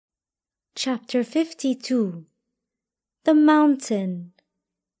Chapter 52. The Mountain,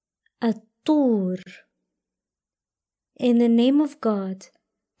 At-Tur. In the name of God,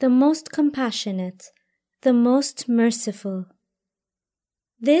 the most compassionate, the most merciful.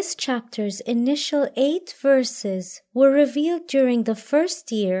 This chapter's initial 8 verses were revealed during the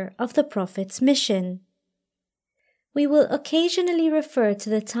first year of the Prophet's mission. We will occasionally refer to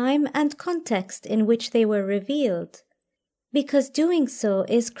the time and context in which they were revealed, because doing so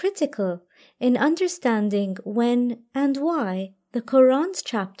is critical in understanding when and why the Quran's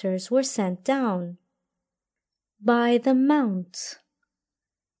chapters were sent down. By the Mount.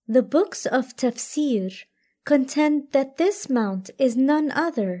 The books of Tafsir contend that this mount is none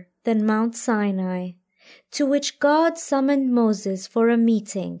other than Mount Sinai, to which God summoned Moses for a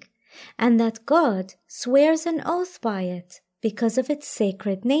meeting, and that God swears an oath by it because of its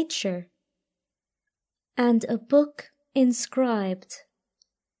sacred nature. And a book inscribed.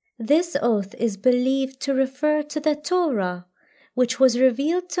 This oath is believed to refer to the Torah, which was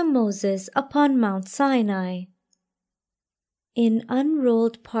revealed to Moses upon Mount Sinai. In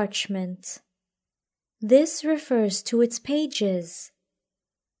unrolled parchment. This refers to its pages.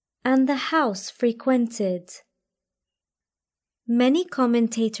 And the house frequented. Many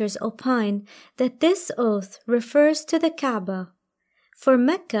commentators opine that this oath refers to the Kaaba, for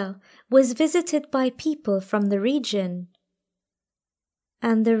Mecca was visited by people from the region.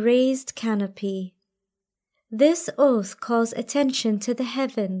 And the raised canopy. This oath calls attention to the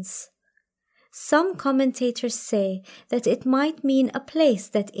heavens. Some commentators say that it might mean a place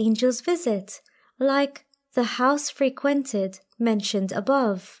that angels visit, like the house frequented mentioned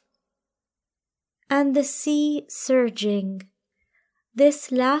above. And the sea surging.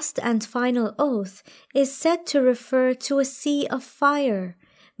 This last and final oath is said to refer to a sea of fire,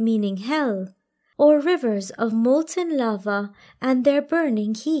 meaning hell, or rivers of molten lava and their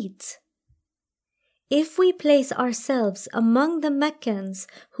burning heat. If we place ourselves among the Meccans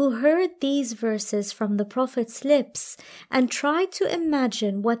who heard these verses from the Prophet's lips and try to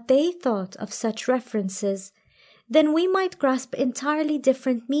imagine what they thought of such references, then we might grasp entirely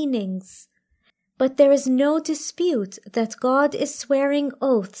different meanings. But there is no dispute that God is swearing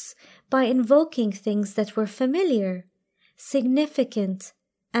oaths by invoking things that were familiar, significant,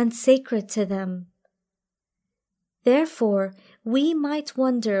 and sacred to them. Therefore, we might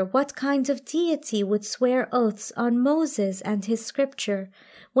wonder what kind of deity would swear oaths on Moses and his scripture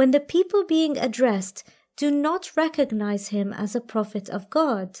when the people being addressed do not recognize him as a prophet of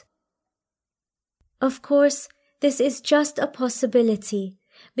God. Of course, this is just a possibility,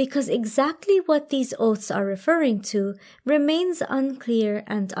 because exactly what these oaths are referring to remains unclear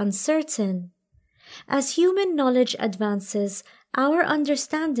and uncertain. As human knowledge advances, our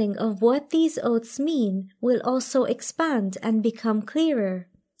understanding of what these oaths mean will also expand and become clearer.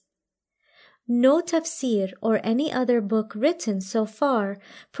 No tafsir or any other book written so far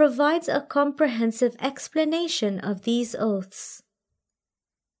provides a comprehensive explanation of these oaths.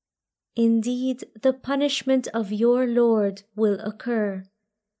 Indeed, the punishment of your Lord will occur.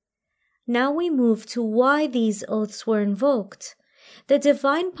 Now we move to why these oaths were invoked, the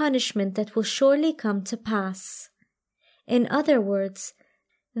divine punishment that will surely come to pass. In other words,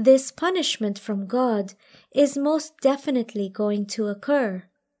 this punishment from God is most definitely going to occur.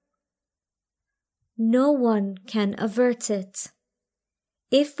 No one can avert it.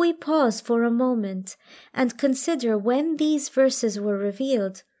 If we pause for a moment and consider when these verses were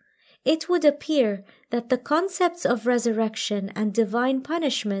revealed, it would appear that the concepts of resurrection and divine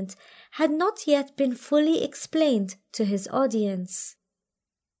punishment had not yet been fully explained to his audience.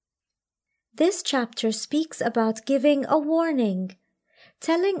 This chapter speaks about giving a warning,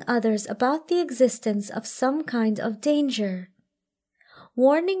 telling others about the existence of some kind of danger.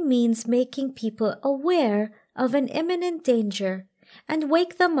 Warning means making people aware of an imminent danger and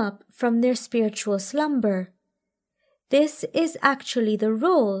wake them up from their spiritual slumber. This is actually the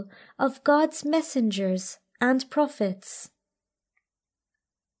role of God's messengers and prophets.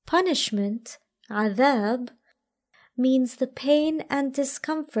 Punishment, adhab, means the pain and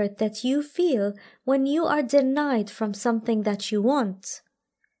discomfort that you feel when you are denied from something that you want.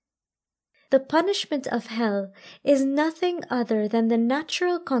 The punishment of hell is nothing other than the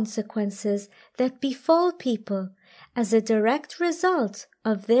natural consequences that befall people as a direct result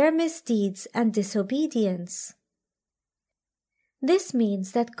of their misdeeds and disobedience. This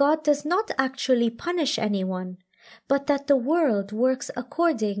means that God does not actually punish anyone, but that the world works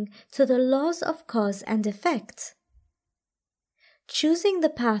according to the laws of cause and effect. Choosing the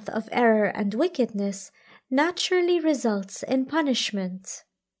path of error and wickedness naturally results in punishment.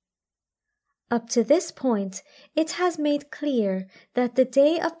 Up to this point, it has made clear that the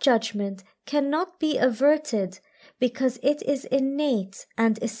day of judgment cannot be averted because it is innate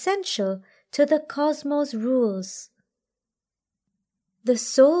and essential to the cosmos' rules. The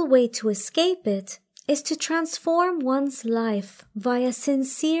sole way to escape it is to transform one's life via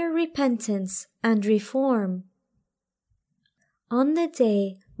sincere repentance and reform. On the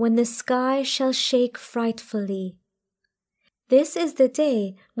day when the sky shall shake frightfully. This is the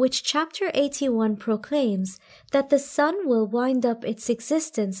day which chapter 81 proclaims that the sun will wind up its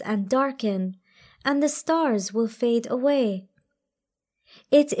existence and darken, and the stars will fade away.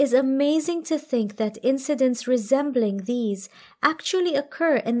 It is amazing to think that incidents resembling these actually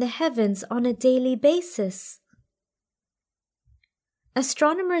occur in the heavens on a daily basis.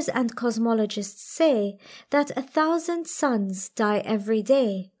 Astronomers and cosmologists say that 1,000 suns die every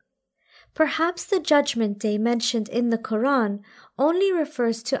day. Perhaps the judgment day mentioned in the Quran only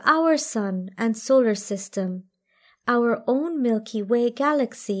refers to our sun and solar system, our own Milky Way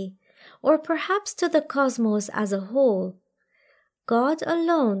galaxy, or perhaps to the cosmos as a whole. God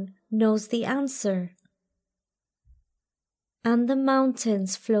alone knows the answer. And the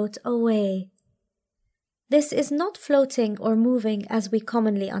mountains float away. This is not floating or moving as we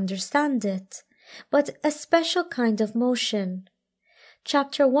commonly understand it, but a special kind of motion.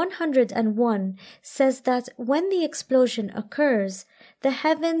 Chapter 101 says that when the explosion occurs, the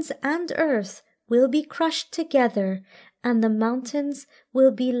heavens and earth will be crushed together, and the mountains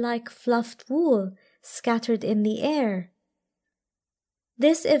will be like fluffed wool scattered in the air.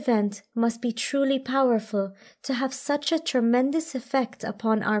 This event must be truly powerful to have such a tremendous effect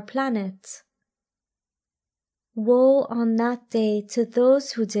upon our planet. Woe on that day to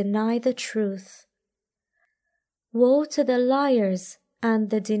those who deny the truth. Woe to the liars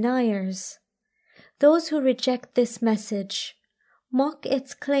and the deniers, those who reject this message, mock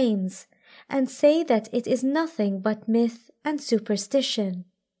its claims, and say that it is nothing but myth and superstition.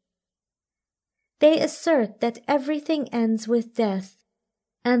 They assert that everything ends with death,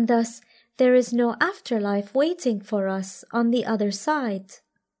 and thus there is no afterlife waiting for us on the other side.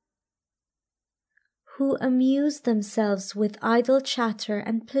 Who amuse themselves with idle chatter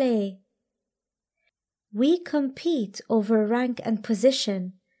and play. We compete over rank and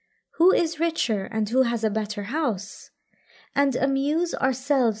position, who is richer and who has a better house, and amuse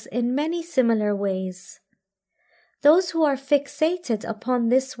ourselves in many similar ways. Those who are fixated upon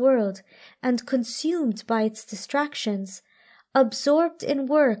this world and consumed by its distractions, absorbed in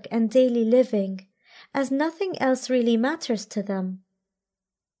work and daily living, as nothing else really matters to them.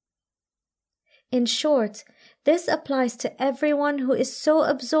 In short, this applies to everyone who is so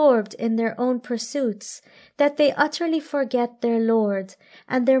absorbed in their own pursuits that they utterly forget their Lord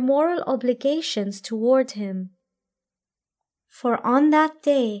and their moral obligations toward Him. For on that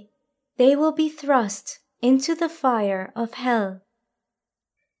day they will be thrust into the fire of hell.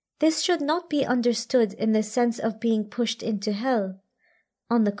 This should not be understood in the sense of being pushed into hell.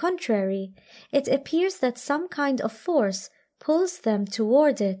 On the contrary, it appears that some kind of force pulls them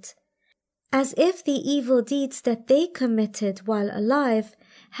toward it, as if the evil deeds that they committed while alive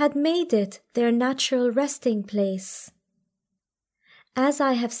had made it their natural resting place. As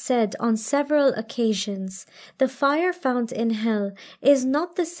I have said on several occasions, the fire found in hell is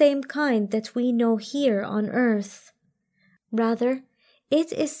not the same kind that we know here on earth. Rather,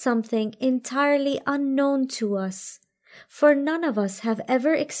 it is something entirely unknown to us, for none of us have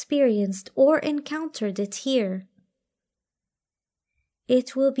ever experienced or encountered it here.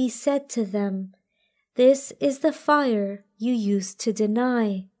 It will be said to them, "This is the fire you used to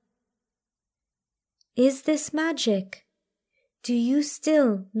deny." Is this magic? Do you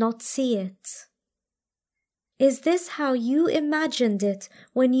still not see it? Is this how you imagined it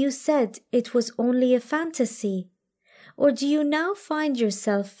when you said it was only a fantasy? Or do you now find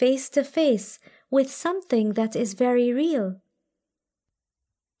yourself face to face with something that is very real?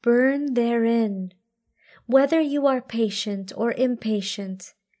 Burn therein. Whether you are patient or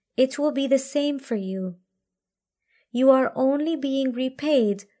impatient, it will be the same for you. You are only being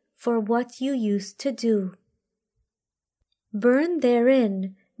repaid for what you used to do. Burn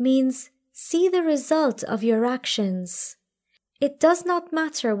therein means see the result of your actions. It does not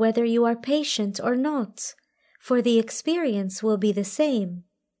matter whether you are patient or not, for the experience will be the same.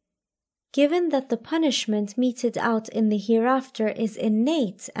 Given that the punishment meted out in the hereafter is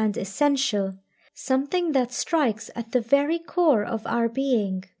innate and essential, something that strikes at the very core of our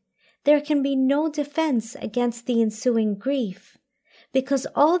being, there can be no defense against the ensuing grief, because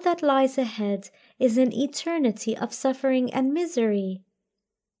all that lies ahead is an eternity of suffering and misery.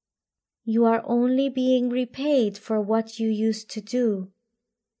 You are only being repaid for what you used to do.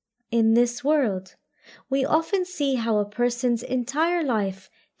 in this world, we often see how a person's entire life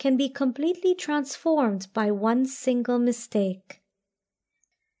can be completely transformed by one single mistake.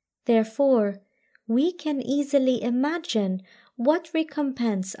 Therefore, we can easily imagine what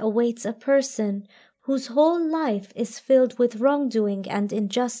recompense awaits a person whose whole life is filled with wrongdoing and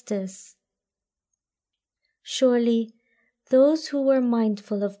injustice. Surely, those who were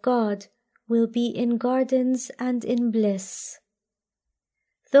mindful of God will be in gardens and in bliss.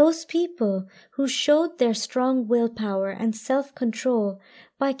 Those people who showed their strong willpower and self-control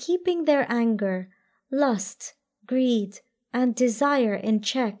by keeping their anger, lust, greed, and desire in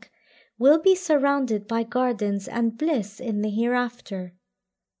check will be surrounded by gardens and bliss in the hereafter.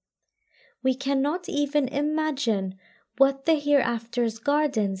 We cannot even imagine what the hereafter's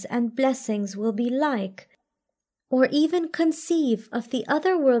gardens and blessings will be like, or even conceive of the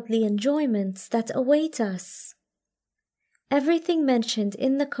otherworldly enjoyments that await us. Everything mentioned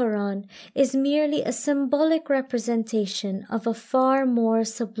in the Quran is merely a symbolic representation of a far more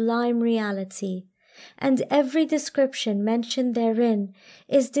sublime reality, and every description mentioned therein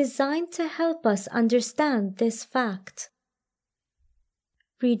is designed to help us understand this fact.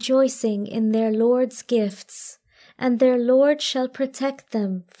 Rejoicing in their Lord's gifts, and their Lord shall protect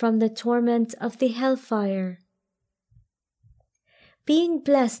them from the torment of the hellfire. Being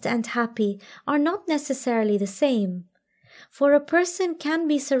blessed and happy are not necessarily the same, for a person can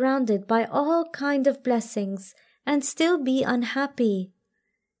be surrounded by all kinds of blessings and still be unhappy.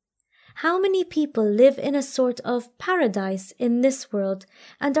 How many people live in a sort of paradise in this world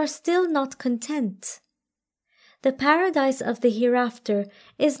and are still not content? The paradise of the hereafter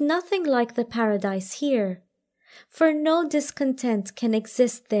is nothing like the paradise here, for no discontent can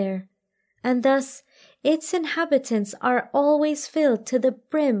exist there, and thus its inhabitants are always filled to the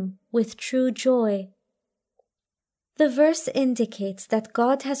brim with true joy. The verse indicates that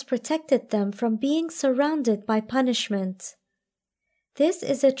God has protected them from being surrounded by punishment. This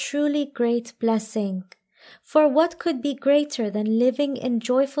is a truly great blessing, for what could be greater than living in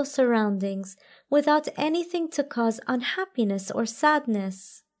joyful surroundings without anything to cause unhappiness or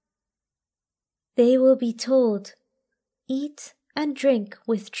sadness? They will be told, "Eat and drink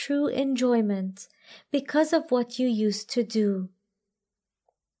with true enjoyment because of what you used to do."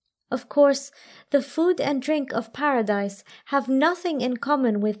 Of course, the food and drink of paradise have nothing in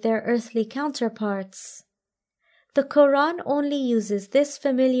common with their earthly counterparts. The Quran only uses this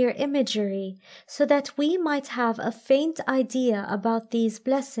familiar imagery so that we might have a faint idea about these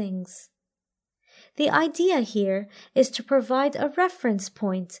blessings. The idea here is to provide a reference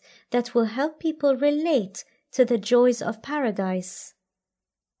point that will help people relate to the joys of paradise.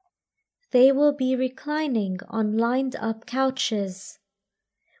 They will be reclining on lined-up couches.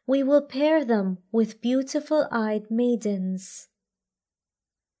 We will pair them with beautiful-eyed maidens.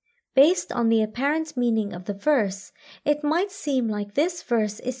 Based on the apparent meaning of the verse, it might seem like this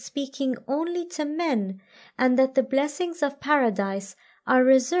verse is speaking only to men and that the blessings of paradise are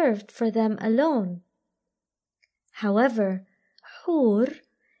reserved for them alone. However, hur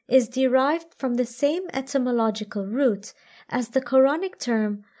is derived from the same etymological root as the Quranic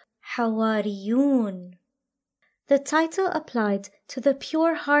term hawariyun, the title applied to the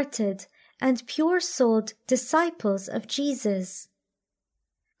pure-hearted and pure-souled disciples of Jesus.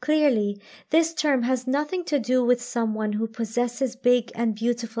 Clearly, this term has nothing to do with someone who possesses big and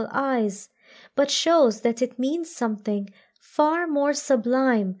beautiful eyes, but shows that it means something far more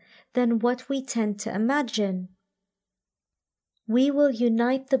sublime than what we tend to imagine. We will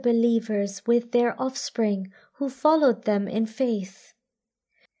unite the believers with their offspring who followed them in faith.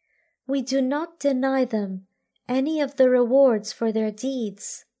 We do not deny them any of the rewards for their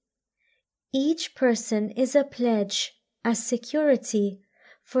deeds. Each person is a pledge as security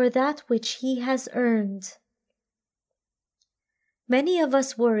for that which he has earned. Many of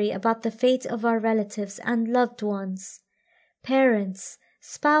us worry about the fate of our relatives and loved ones, parents,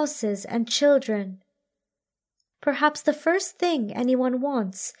 spouses, and children. Perhaps the first thing anyone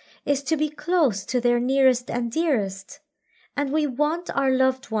wants is to be close to their nearest and dearest, and we want our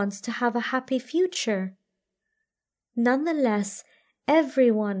loved ones to have a happy future. Nonetheless,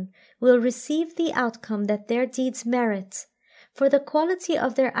 everyone will receive the outcome that their deeds merit, for the quality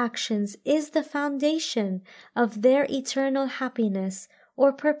of their actions is the foundation of their eternal happiness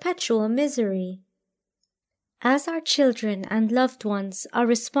or perpetual misery. As our children and loved ones are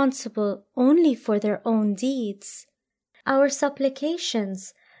responsible only for their own deeds, our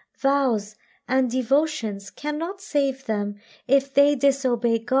supplications, vows, and devotions cannot save them if they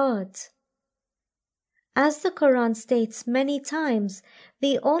disobey God. As the Quran states many times,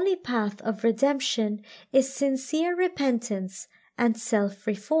 the only path of redemption is sincere repentance and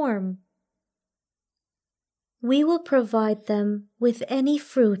self-reform. We will provide them with any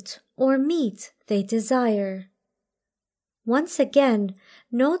fruit or meat they desire. Once again,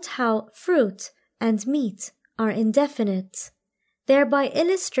 note how fruit and meat are indefinite, thereby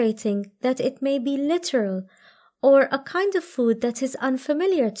illustrating that it may be literal or a kind of food that is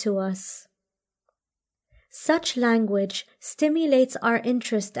unfamiliar to us. Such language stimulates our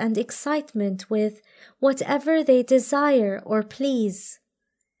interest and excitement with whatever they desire or please.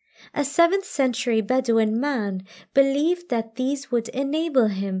 A 7th century Bedouin man believed that these would enable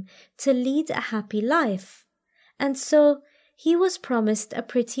him to lead a happy life, and so he was promised a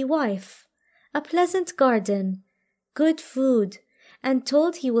pretty wife, a pleasant garden, good food, and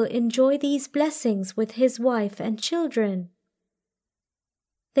told he will enjoy these blessings with his wife and children.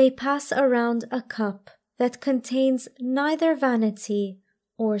 They pass around a cup that contains neither vanity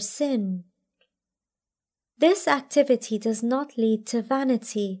or sin. This activity does not lead to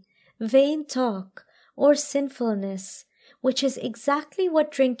vanity, vain talk, or sinfulness, which is exactly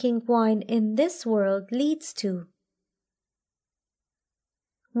what drinking wine in this world leads to.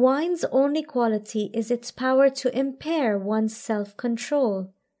 Wine's only quality is its power to impair one's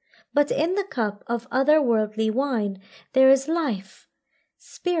self-control, but in the cup of otherworldly wine there is life,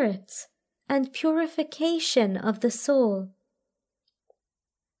 spirit, and purification of the soul.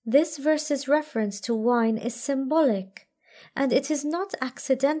 This verse's reference to wine is symbolic, and it is not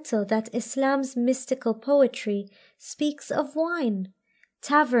accidental that Islam's mystical poetry speaks of wine,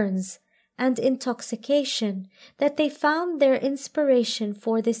 taverns, and intoxication, that they found their inspiration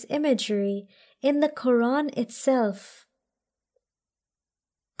for this imagery in the Quran itself.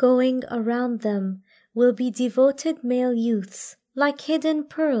 Going around them will be devoted male youths, like hidden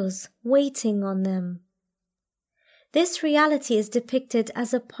pearls waiting on them. This reality is depicted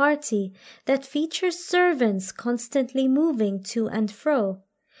as a party that features servants constantly moving to and fro,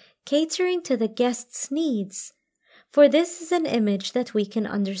 catering to the guests' needs, for this is an image that we can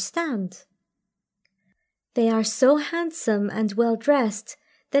understand. They are so handsome and well-dressed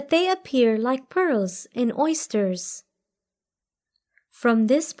that they appear like pearls in oysters. From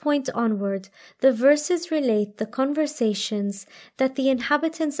this point onward, the verses relate the conversations that the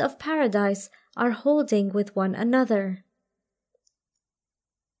inhabitants of paradise are holding with one another.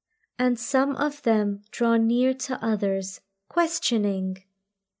 And some of them draw near to others, questioning.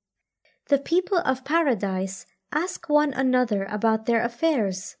 The people of paradise ask one another about their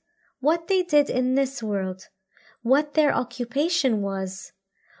affairs, what they did in this world, what their occupation was,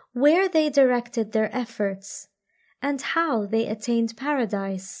 where they directed their efforts, and how they attained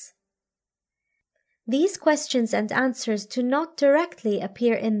paradise. These questions and answers do not directly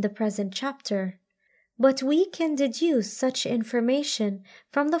appear in the present chapter, but we can deduce such information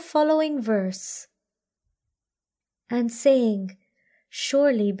from the following verse. And saying,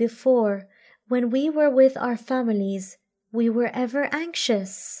 surely before, when we were with our families, we were ever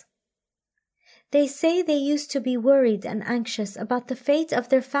anxious. They say they used to be worried and anxious about the fate of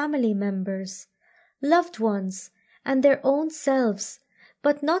their family members, loved ones, and their own selves,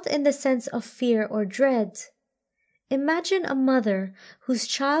 but not in the sense of fear or dread. Imagine a mother whose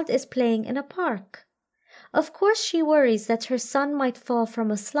child is playing in a park. Of course she worries that her son might fall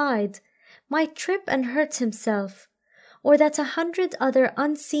from a slide, might trip and hurt himself, or that 100 other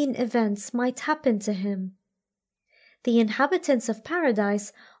unseen events might happen to him. The inhabitants of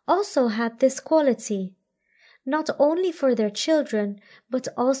paradise also had this quality, not only for their children, but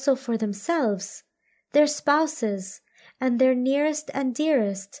also for themselves, their spouses, and their nearest and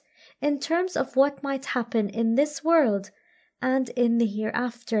dearest, in terms of what might happen in this world and in the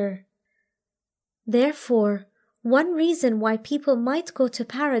hereafter. Therefore, one reason why people might go to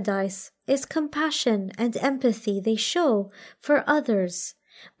paradise is compassion and empathy they show for others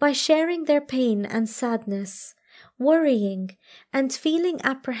by sharing their pain and sadness, worrying and feeling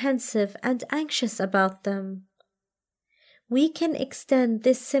apprehensive and anxious about them. We can extend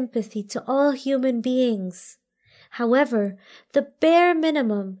this sympathy to all human beings. However, the bare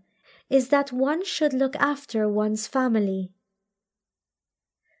minimum is that one should look after one's family.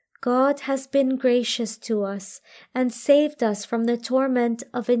 God has been gracious to us and saved us from the torment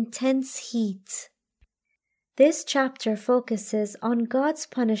of intense heat. This chapter focuses on God's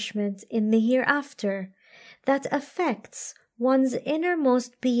punishment in the hereafter that affects one's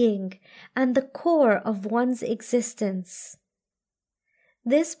innermost being and the core of one's existence.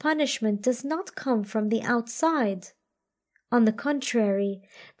 This punishment does not come from the outside. On the contrary,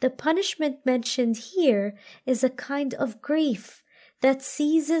 the punishment mentioned here is a kind of grief that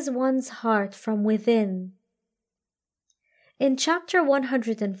seizes one's heart from within. In chapter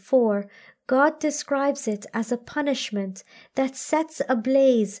 104, God describes it as a punishment that sets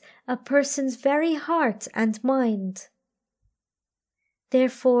ablaze a person's very heart and mind.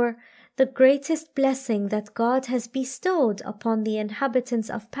 Therefore, the greatest blessing that God has bestowed upon the inhabitants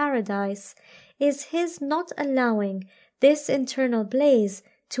of paradise is His not allowing this internal blaze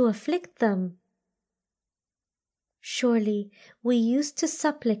to afflict them. Surely we used to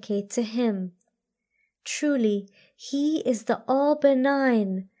supplicate to Him. Truly, He is the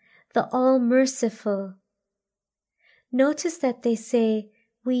All-Benign, the All-Merciful. Notice that they say,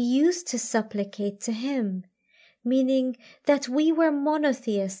 we used to supplicate to Him, meaning that we were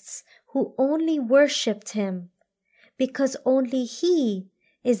monotheists who only worshipped Him, because only He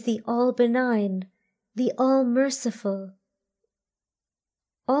is the All-Benign, the All-Merciful.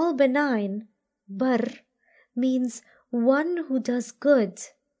 All-Benign, Barr, means one who does good,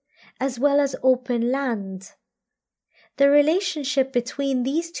 as well as open land. The relationship between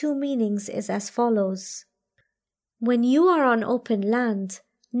these two meanings is as follows. When you are on open land,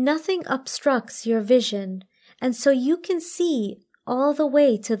 nothing obstructs your vision, and so you can see all the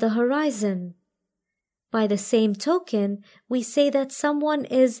way to the horizon. By the same token, we say that someone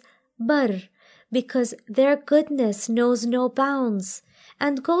is Barr because their goodness knows no bounds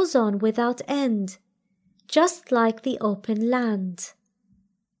and goes on without end, just like the open land.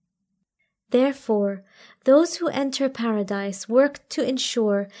 Therefore, those who enter paradise worked to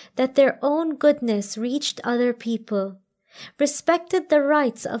ensure that their own goodness reached other people, respected the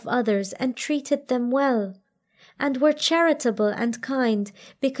rights of others and treated them well, and were charitable and kind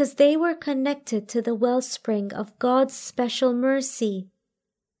because they were connected to the wellspring of God's special mercy.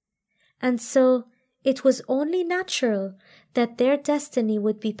 And so, it was only natural that their destiny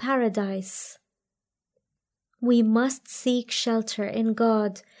would be paradise. We must seek shelter in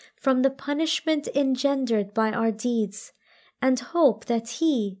God from the punishment engendered by our deeds, and hope that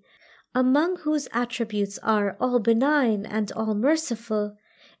He, among whose attributes are all-benign and all-merciful,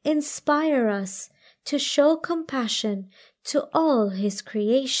 inspire us to show compassion to all His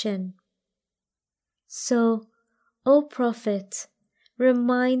creation. So, O Prophet,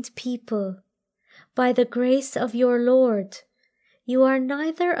 remind people, by the grace of your Lord, you are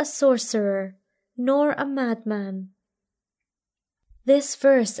neither a sorcerer nor a madman. This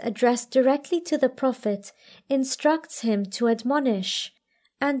verse addressed directly to the Prophet instructs him to admonish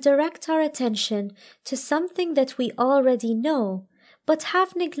and direct our attention to something that we already know but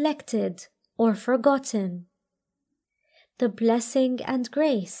have neglected or forgotten. The blessing and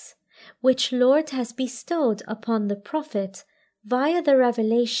grace which Lord has bestowed upon the Prophet via the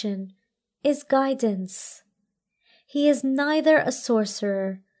revelation is guidance. He is neither a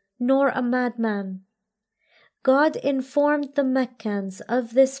sorcerer nor a madman. God informed the Meccans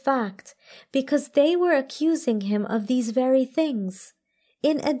of this fact because they were accusing him of these very things,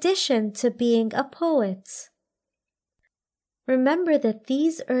 in addition to being a poet. Remember that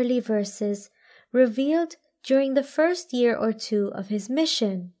these early verses revealed during the first year or two of his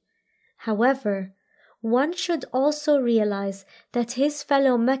mission. However, one should also realize that his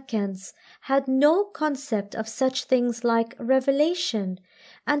fellow Meccans had no concept of such things like revelation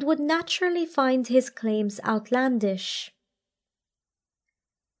and would naturally find his claims outlandish.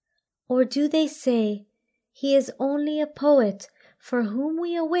 Or do they say, he is only a poet for whom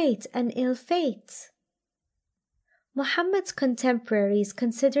we await an ill fate? Muhammad's contemporaries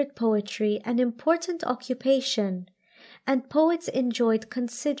considered poetry an important occupation, and poets enjoyed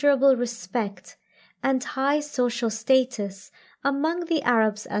considerable respect and high social status among the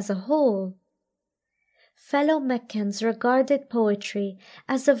Arabs as a whole. Fellow Meccans regarded poetry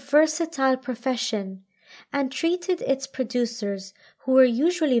as a versatile profession and treated its producers, who were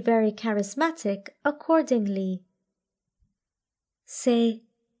usually very charismatic, accordingly. Say,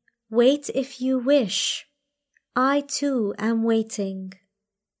 wait if you wish. I too am waiting.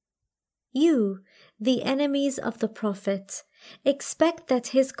 You, the enemies of the Prophet, expect that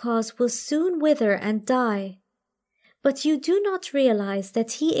his cause will soon wither and die. But you do not realize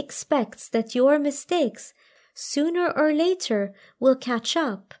that he expects that your mistakes sooner or later will catch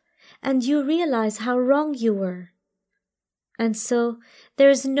up, and you realize how wrong you were. And so there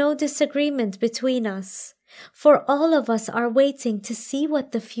is no disagreement between us, for all of us are waiting to see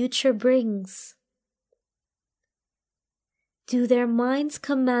what the future brings. Do their minds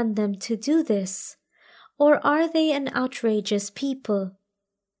command them to do this, or are they an outrageous people?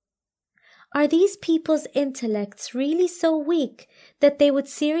 Are these people's intellects really so weak that they would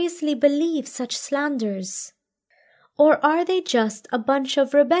seriously believe such slanders? Or are they just a bunch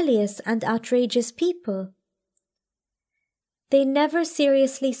of rebellious and outrageous people? They never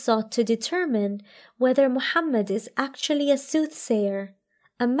seriously sought to determine whether Muhammad is actually a soothsayer,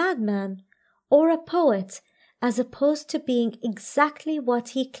 a madman, or a poet, as opposed to being exactly what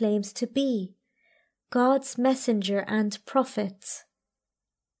he claims to be, God's messenger and prophet?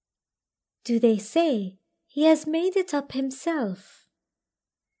 Do they say he has made it up himself?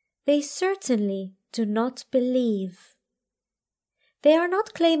 They certainly do not believe. They are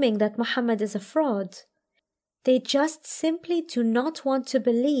not claiming that Muhammad is a fraud. They just simply do not want to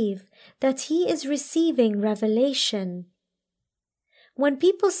believe that he is receiving revelation. When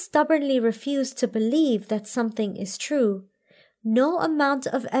people stubbornly refuse to believe that something is true, no amount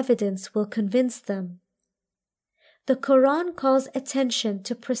of evidence will convince them. The Quran calls attention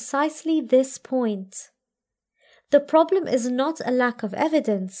to precisely this point. The problem is not a lack of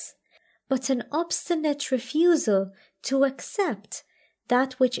evidence, but an obstinate refusal to accept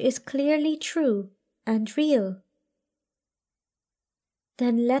that which is clearly true and real.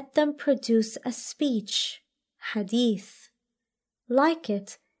 Then let them produce a speech, hadith, like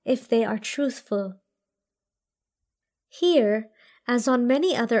it if they are truthful. Here, as on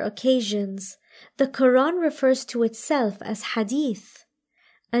many other occasions, the Quran refers to itself as hadith,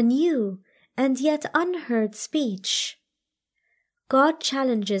 a new and yet unheard speech. God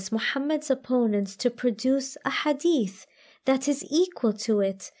challenges Muhammad's opponents to produce a hadith that is equal to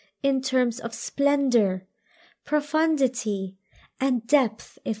it in terms of splendor, profundity, and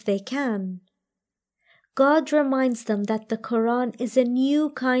depth if they can. God reminds them that the Quran is a new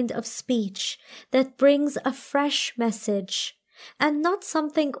kind of speech that brings a fresh message and not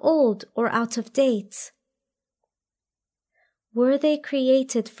something old or out of date. Were they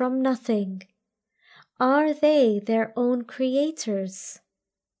created from nothing? Are they their own creators?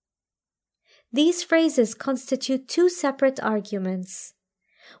 These phrases constitute two separate arguments.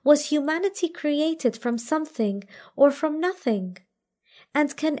 Was humanity created from something or from nothing?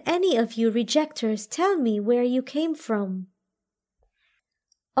 And can any of you rejectors tell me where you came from?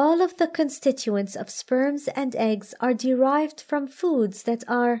 All of the constituents of sperms and eggs are derived from foods that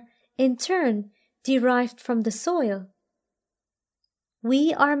are, in turn, derived from the soil.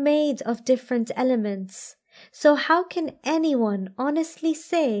 We are made of different elements, so how can anyone honestly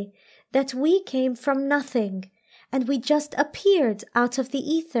say that we came from nothing and we just appeared out of the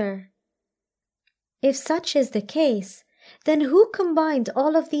ether? If such is the case, then who combined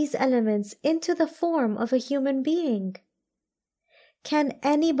all of these elements into the form of a human being? Can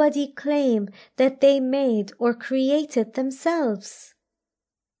anybody claim that they made or created themselves?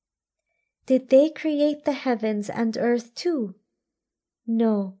 Did they create the heavens and earth too?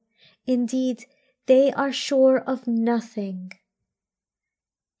 No, indeed, they are sure of nothing.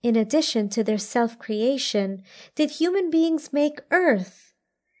 In addition to their self-creation, did human beings make earth,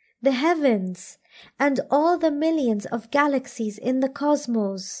 the heavens, and all the millions of galaxies in the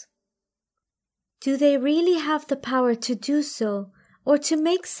cosmos? Do they really have the power to do so, or to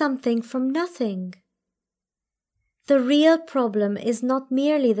make something from nothing? The real problem is not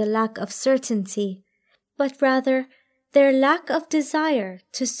merely the lack of certainty, but rather their lack of desire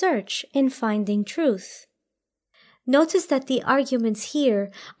to search in finding truth. Notice that the arguments here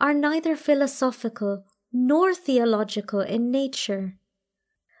are neither philosophical nor theological in nature.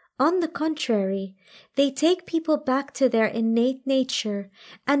 On the contrary, they take people back to their innate nature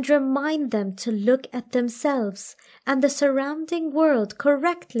and remind them to look at themselves and the surrounding world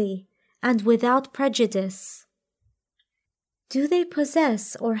correctly and without prejudice. Do they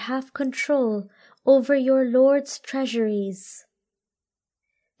possess or have control over your Lord's treasuries?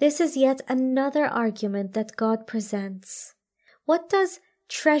 This is yet another argument that God presents. What does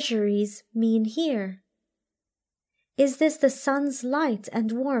treasuries mean here? Is this the sun's light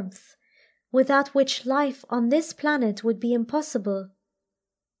and warmth, without which life on this planet would be impossible?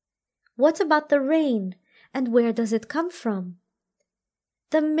 What about the rain, and where does it come from?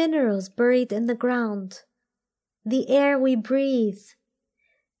 The minerals buried in the ground, the air we breathe,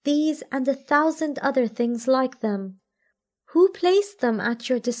 these and 1,000 other things like them. Who placed them at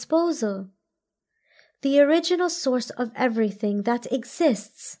your disposal? The original source of everything that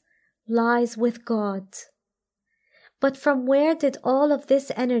exists lies with God. But from where did all of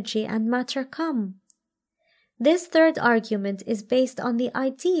this energy and matter come? This third argument is based on the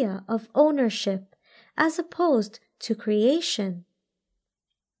idea of ownership as opposed to creation.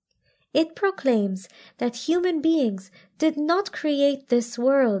 It proclaims that human beings did not create this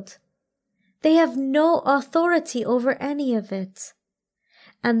world. They have no authority over any of it,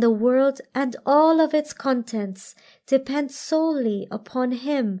 and the world and all of its contents depend solely upon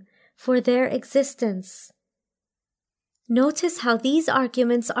Him for their existence. Notice how these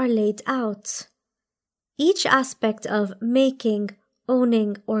arguments are laid out. Each aspect of making,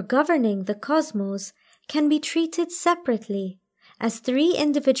 owning, or governing the cosmos can be treated separately as three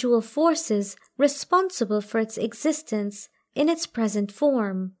individual forces responsible for its existence in its present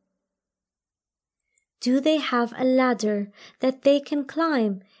form. Do they have a ladder that they can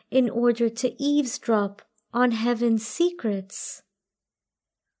climb in order to eavesdrop on heaven's secrets?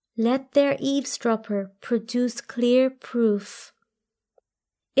 Let their eavesdropper produce clear proof.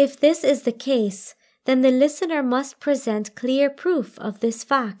 If this is the case, then the listener must present clear proof of this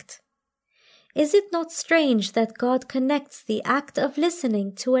fact. Is it not strange that God connects the act of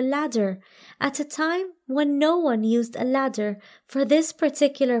listening to a ladder at a time when no one used a ladder for this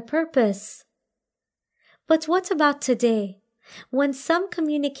particular purpose? But what about today, when some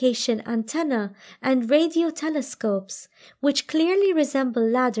communication antenna and radio telescopes, which clearly resemble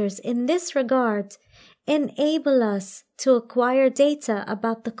ladders in this regard, enable us to acquire data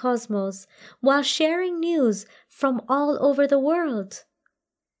about the cosmos while sharing news from all over the world?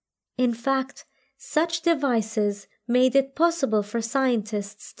 In fact, such devices made it possible for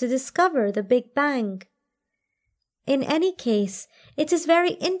scientists to discover the Big Bang. In any case, it is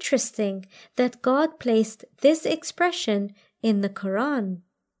very interesting that God placed this expression in the Quran.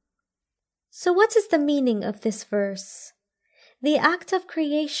 So what is the meaning of this verse? The act of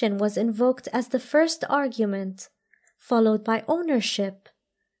creation was invoked as the first argument, followed by ownership,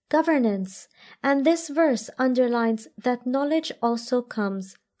 governance, and this verse underlines that knowledge also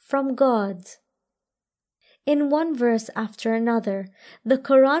comes from God. In one verse after another, the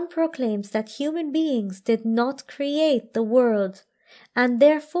Quran proclaims that human beings did not create the world and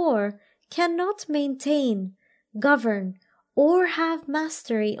therefore cannot maintain, govern, or have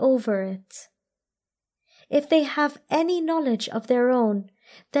mastery over it. If they have any knowledge of their own,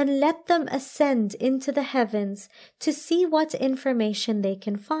 then let them ascend into the heavens to see what information they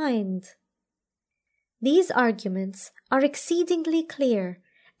can find. These arguments are exceedingly clear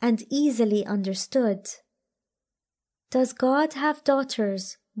and easily understood. Does God have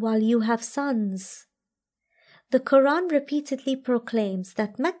daughters while you have sons? The Quran repeatedly proclaims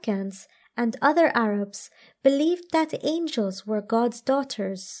that Meccans and other Arabs believed that angels were God's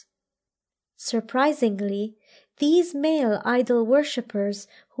daughters. Surprisingly, these male idol worshippers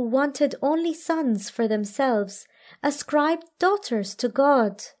who wanted only sons for themselves ascribed daughters to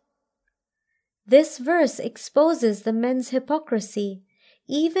God. This verse exposes the men's hypocrisy,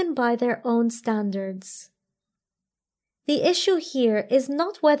 even by their own standards. The issue here is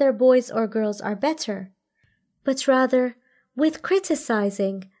not whether boys or girls are better, but rather with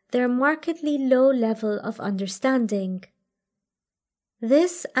criticizing their markedly low level of understanding.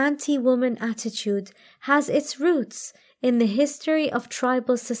 This anti-woman attitude has its roots in the history of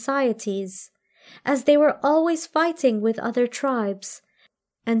tribal societies, as they were always fighting with other tribes,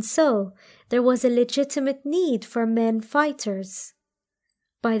 and so there was a legitimate need for men fighters.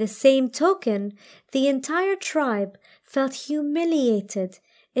 By the same token, the entire tribe felt humiliated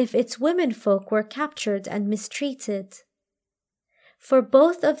if its womenfolk were captured and mistreated. For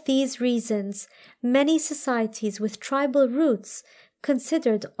both of these reasons, many societies with tribal roots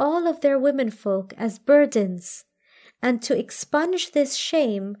considered all of their womenfolk as burdens, and to expunge this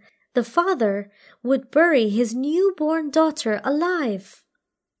shame, the father would bury his newborn daughter alive.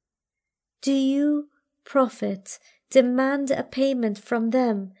 Do you, Prophet, demand a payment from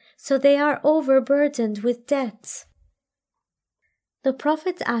them so they are overburdened with debt? The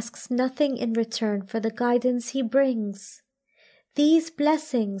Prophet asks nothing in return for the guidance he brings. These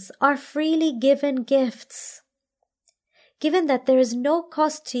blessings are freely given gifts. Given that there is no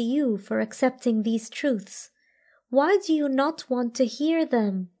cost to you for accepting these truths, why do you not want to hear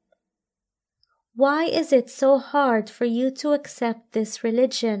them? Why is it so hard for you to accept this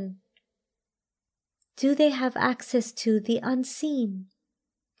religion? Do they have access to the unseen?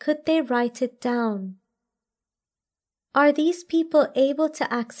 Could they write it down? Are these people able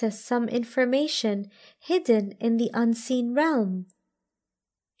to access some information hidden in the unseen realm?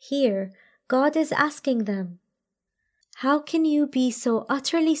 Here, God is asking them, how can you be so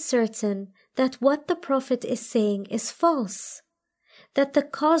utterly certain that what the Prophet is saying is false, that the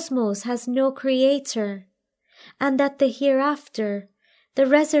cosmos has no creator, and that the hereafter, the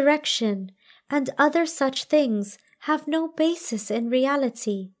resurrection, and other such things have no basis in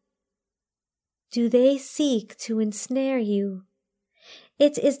reality? Do they seek to ensnare you?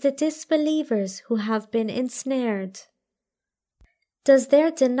 It is the disbelievers who have been ensnared. Does their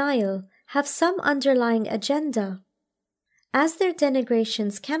denial have some underlying agenda? As their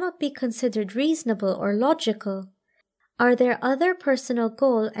denigrations cannot be considered reasonable or logical, are there other personal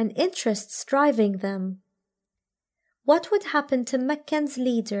goal and interests driving them? What would happen to Meccan's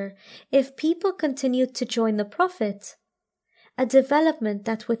leader if people continued to join the Prophet? A development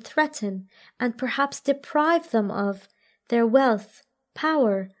that would threaten and perhaps deprive them of their wealth,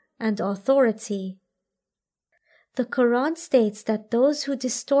 power, and authority. The Quran states that those who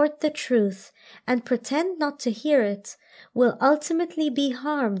distort the truth and pretend not to hear it will ultimately be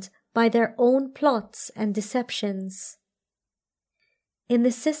harmed by their own plots and deceptions. In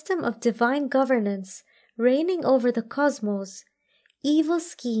the system of divine governance reigning over the cosmos, evil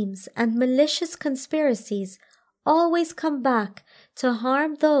schemes and malicious conspiracies always come back to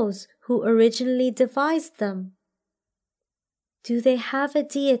harm those who originally devised them. Do they have a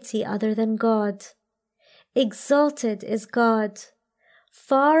deity other than God? Exalted is God,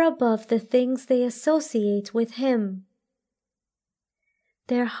 far above the things they associate with Him.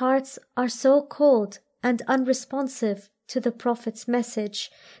 Their hearts are so cold and unresponsive to the Prophet's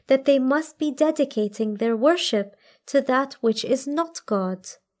message that they must be dedicating their worship to that which is not God.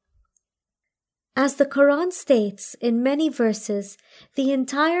 As the Quran states in many verses, the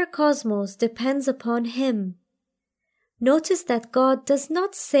entire cosmos depends upon Him. Notice that God does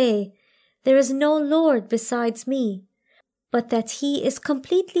not say, "There is no Lord besides me," but that He is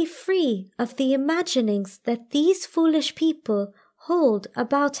completely free of the imaginings that these foolish people hold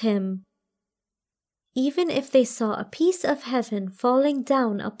about Him. Even if they saw a piece of heaven falling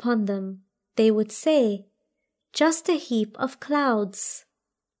down upon them, they would say, "Just a heap of clouds."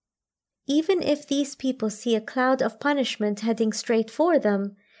 Even if these people see a cloud of punishment heading straight for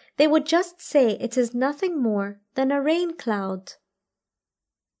them, they would just say it is nothing more than a rain cloud.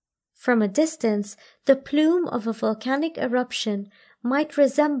 From a distance, the plume of a volcanic eruption might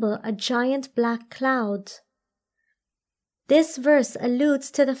resemble a giant black cloud. This verse alludes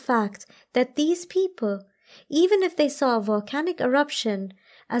to the fact that these people, even if they saw a volcanic eruption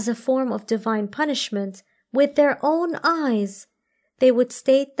as a form of divine punishment with their own eyes, they would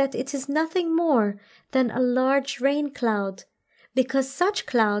state that it is nothing more than a large rain cloud, because such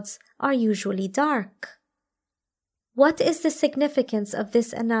clouds are usually dark. What is the significance of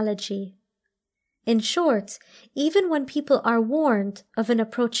this analogy? In short, even when people are warned of an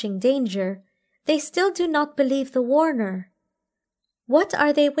approaching danger, they still do not believe the warner. What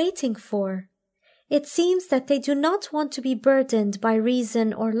are they waiting for? It seems that they do not want to be burdened by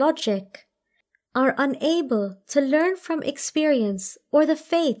reason or logic, are unable to learn from experience or the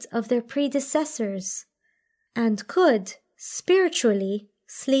fate of their predecessors, and could, spiritually,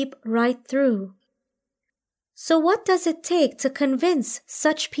 sleep right through. So what does it take to convince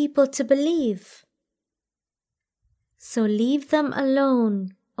such people to believe? So leave them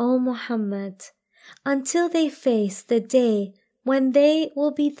alone, O Muhammad, until they face the day when they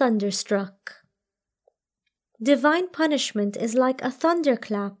will be thunderstruck. Divine punishment is like a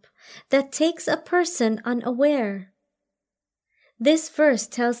thunderclap that takes a person unaware. This verse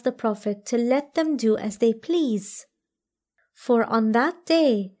tells the Prophet to let them do as they please, for on that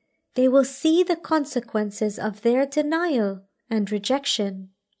day they will see the consequences of their denial and rejection.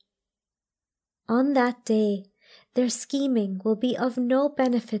 On that day, their scheming will be of no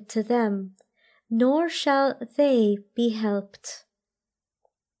benefit to them, nor shall they be helped.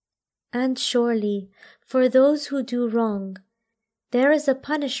 And surely, for those who do wrong, there is a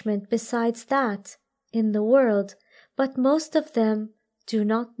punishment besides that in the world, but most of them do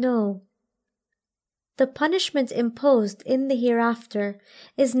not know. The punishment imposed in the hereafter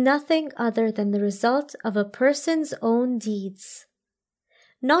is nothing other than the result of a person's own deeds.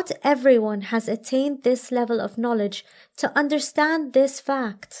 Not everyone has attained this level of knowledge to understand this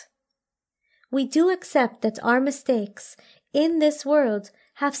fact. We do accept that our mistakes in this world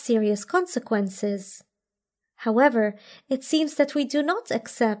have serious consequences. However, it seems that we do not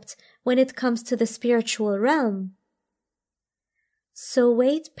accept when it comes to the spiritual realm. So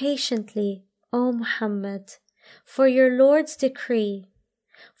wait patiently, O Muhammad, for your Lord's decree,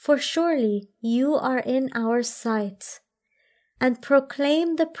 for surely you are in our sight, and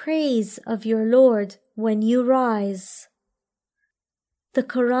proclaim the praise of your Lord when you rise. The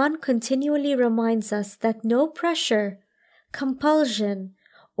Quran continually reminds us that no pressure, compulsion,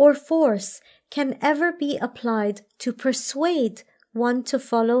 or force can ever be applied to persuade one to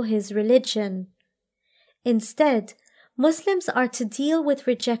follow his religion. Instead, Muslims are to deal with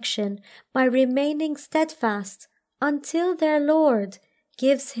rejection by remaining steadfast until their Lord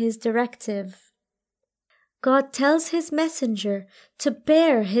gives His directive. God tells His messenger to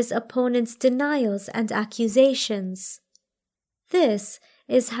bear his opponent's denials and accusations. This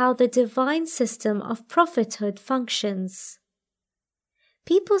is how the divine system of prophethood functions.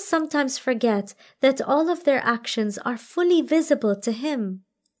 People sometimes forget that all of their actions are fully visible to Him.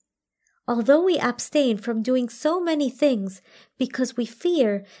 Although we abstain from doing so many things because we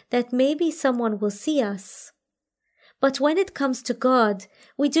fear that maybe someone will see us, But when it comes to God,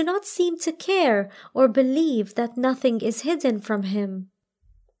 we do not seem to care or believe that nothing is hidden from Him.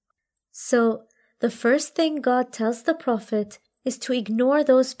 So, the first thing God tells the Prophet is to ignore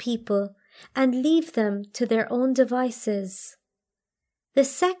those people and leave them to their own devices. The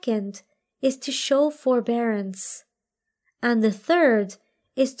second is to show forbearance. And the third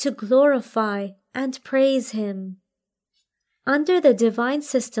is to glorify and praise Him. Under the divine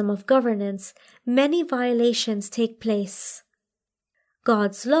system of governance, many violations take place.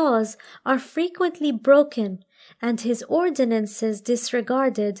 God's laws are frequently broken and His ordinances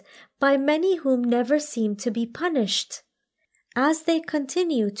disregarded by many whom never seem to be punished, as they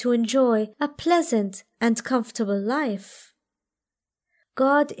continue to enjoy a pleasant and comfortable life.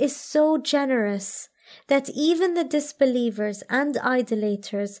 God is so generous that even the disbelievers and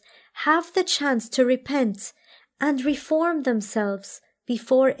idolaters have the chance to repent and reform themselves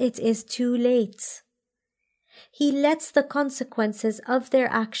before it is too late. He lets the consequences of their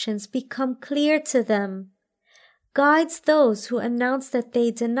actions become clear to them, guides those who announce that they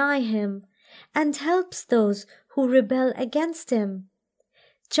deny Him, and helps those who rebel against Him,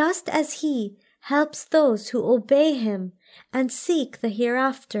 just as He helps those who obey Him and seek the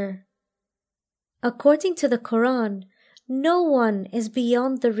hereafter. According to the Quran, no one is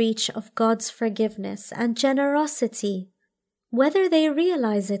beyond the reach of God's forgiveness and generosity, whether they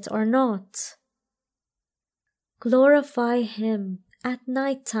realize it or not. Glorify Him at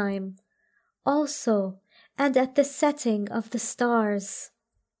night time, also, and at the setting of the stars.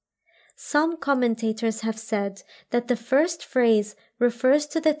 Some commentators have said that the first phrase refers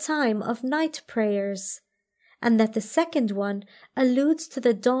to the time of night prayers, and that the second one alludes to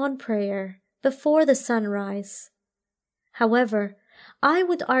the dawn prayer before the sunrise. However, I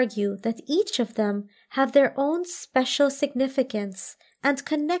would argue that each of them have their own special significance and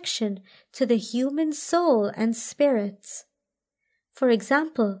connection to the human soul and spirit. For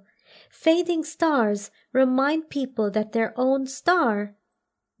example, fading stars remind people that their own star,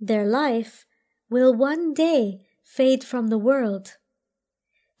 their life, will one day fade from the world.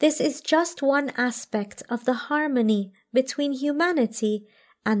 This is just one aspect of the harmony between humanity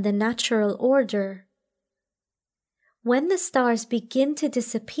and the natural order. When the stars begin to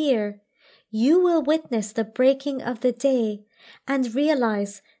disappear, you will witness the breaking of the day and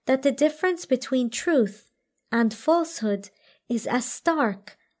realize that the difference between truth and falsehood is as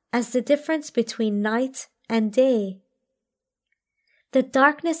stark as the difference between night and day. The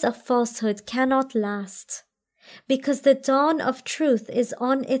darkness of falsehood cannot last, because the dawn of truth is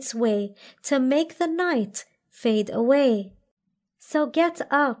on its way to make the night fade away. So get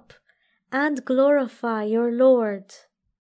up and glorify your Lord.